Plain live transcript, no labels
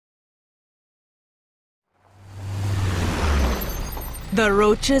The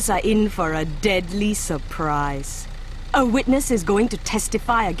roaches are in for a deadly surprise. A witness is going to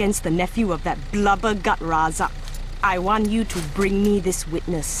testify against the nephew of that blubbergut Razak. I want you to bring me this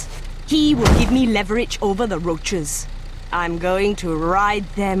witness. He will give me leverage over the roaches. I'm going to ride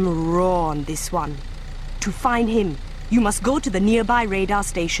them raw on this one. To find him, you must go to the nearby radar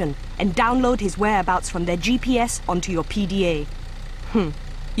station and download his whereabouts from their GPS onto your PDA.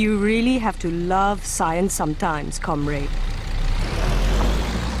 You really have to love science sometimes, comrade.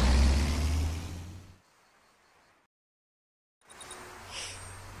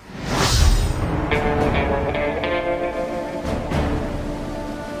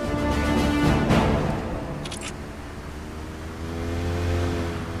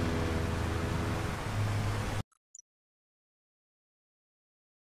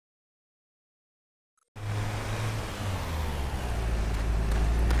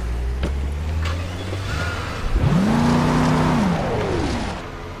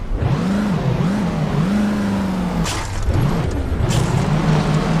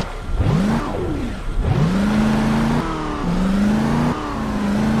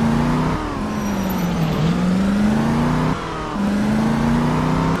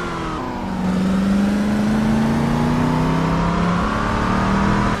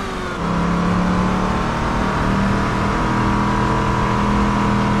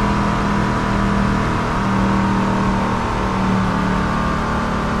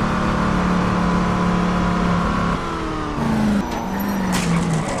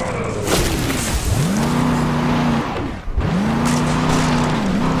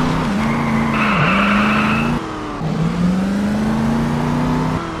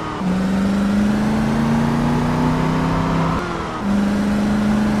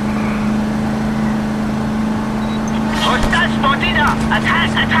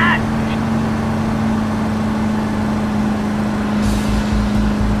 Attack! Attack!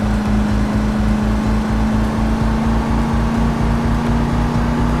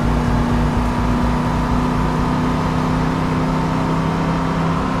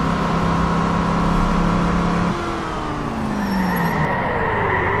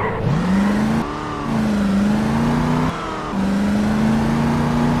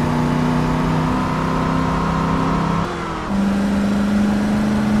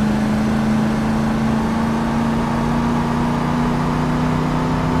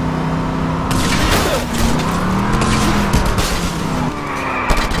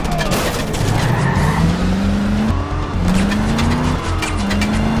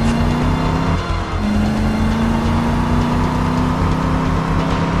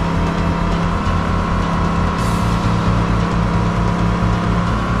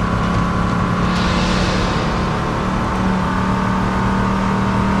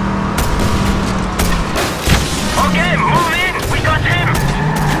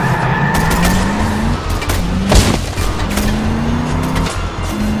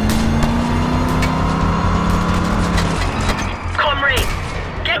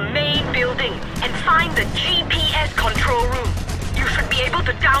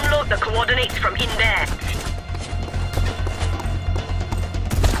 The coordinates from in there.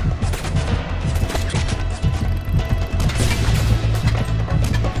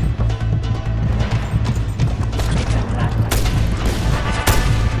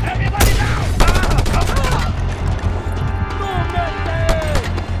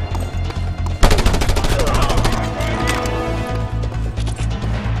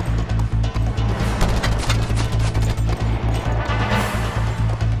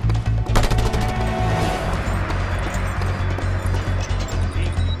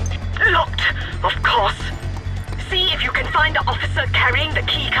 Of course. See if you can find the officer carrying the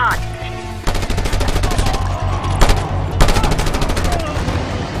key card.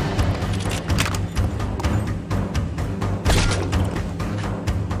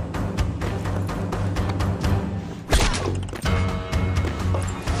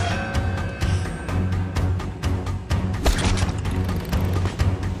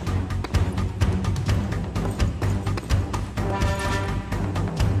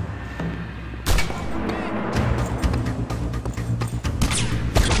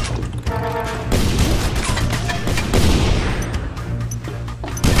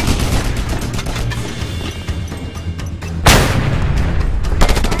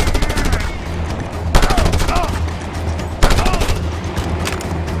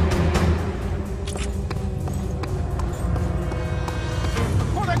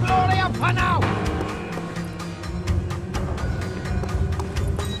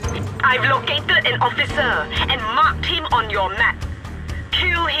 I've located an officer and marked him on your map.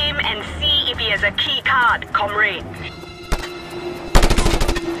 Kill him and see if he has a key card, comrade.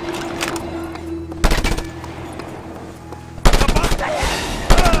 We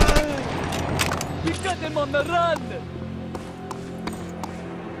got them on the run!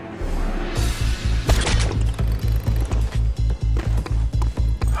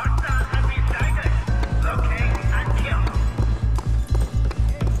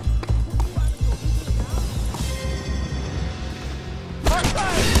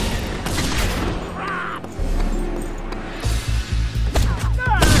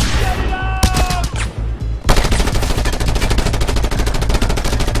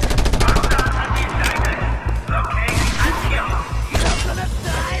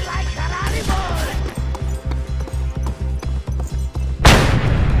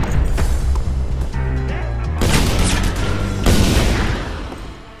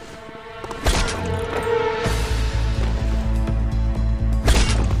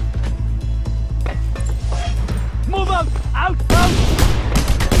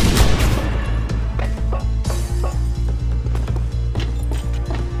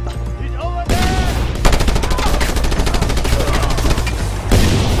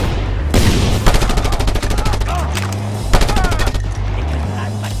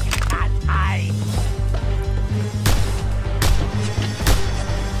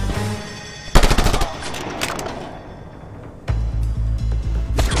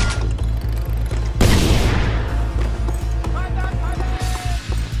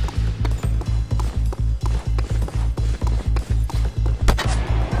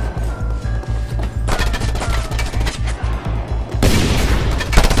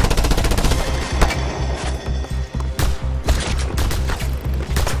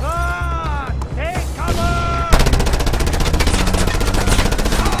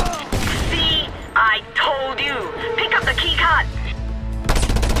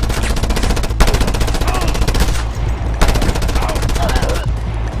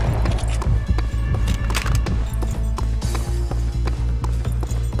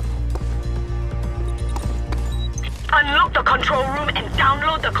 Unlock the control room and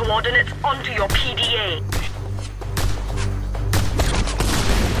download the coordinates onto your PDA.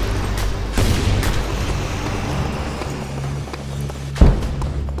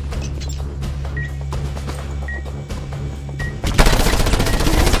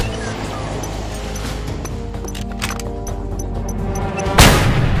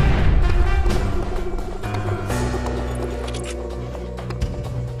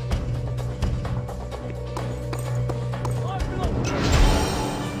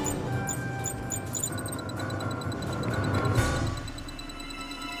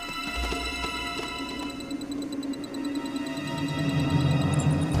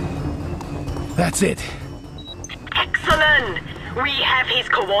 That's it. Excellent! We have his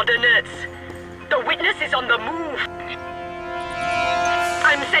coordinates. The witness is on the move.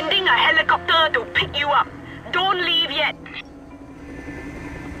 I'm sending a helicopter to pick you up. Don't leave yet.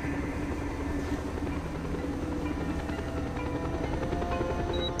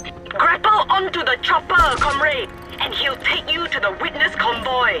 Grapple onto the chopper, comrade, and he'll take you to the witness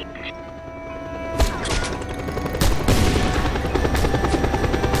convoy.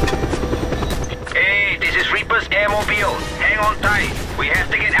 Hey, this is Reaper's airmobile. Hang on tight. We have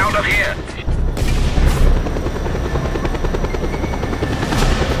to get out of here.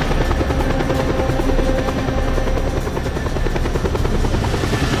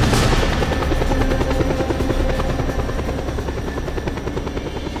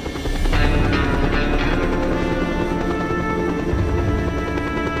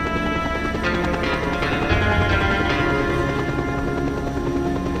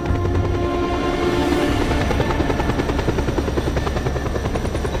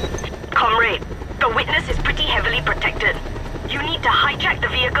 Protected. You need to hijack the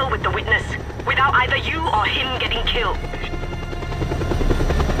vehicle with the witness, without either you or him getting killed.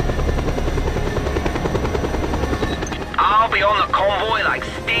 I'll be on the convoy like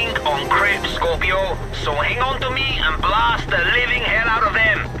stink on crepes, Scorpio, so hang on to me and blast the living hell out of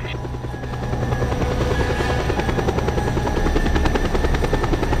them.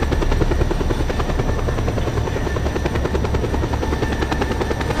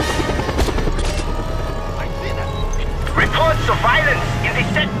 Reports of violence in the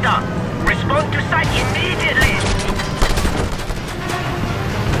sector. Respond to site immediately.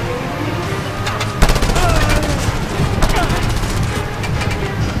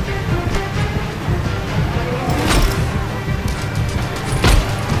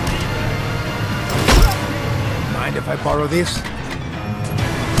 Mind if I borrow this?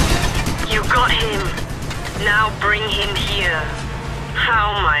 You got him. Now bring him here.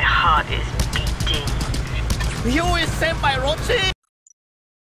 How my heart is beating. You will save my Rochi!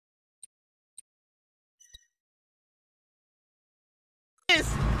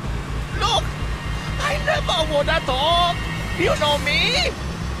 wanna talk. You know me?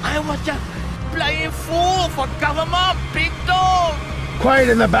 I was just playing fool for government, big dog. Quiet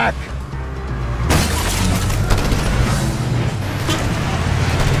in the back.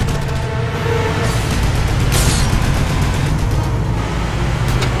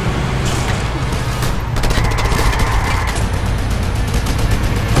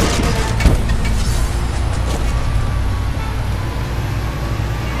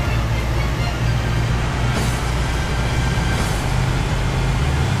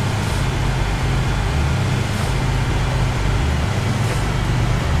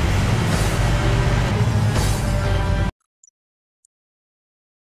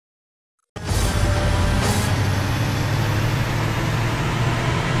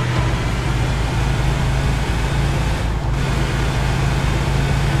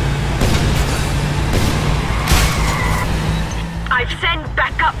 I've sent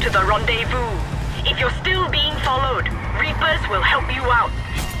backup to the rendezvous. If you're still being followed, Reapers will help you out.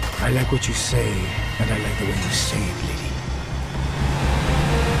 I like what you say, and I like the way you say it, lady.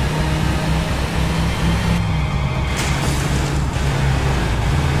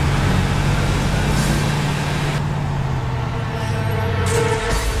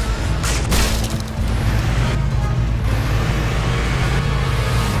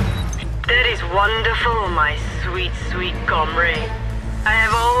 That is wonderful, my sweet, sweet comrade. I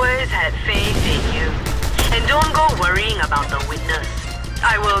have always had faith in you. And don't go worrying about the witness.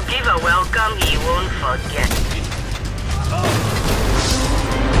 I will give a welcome he won't forget.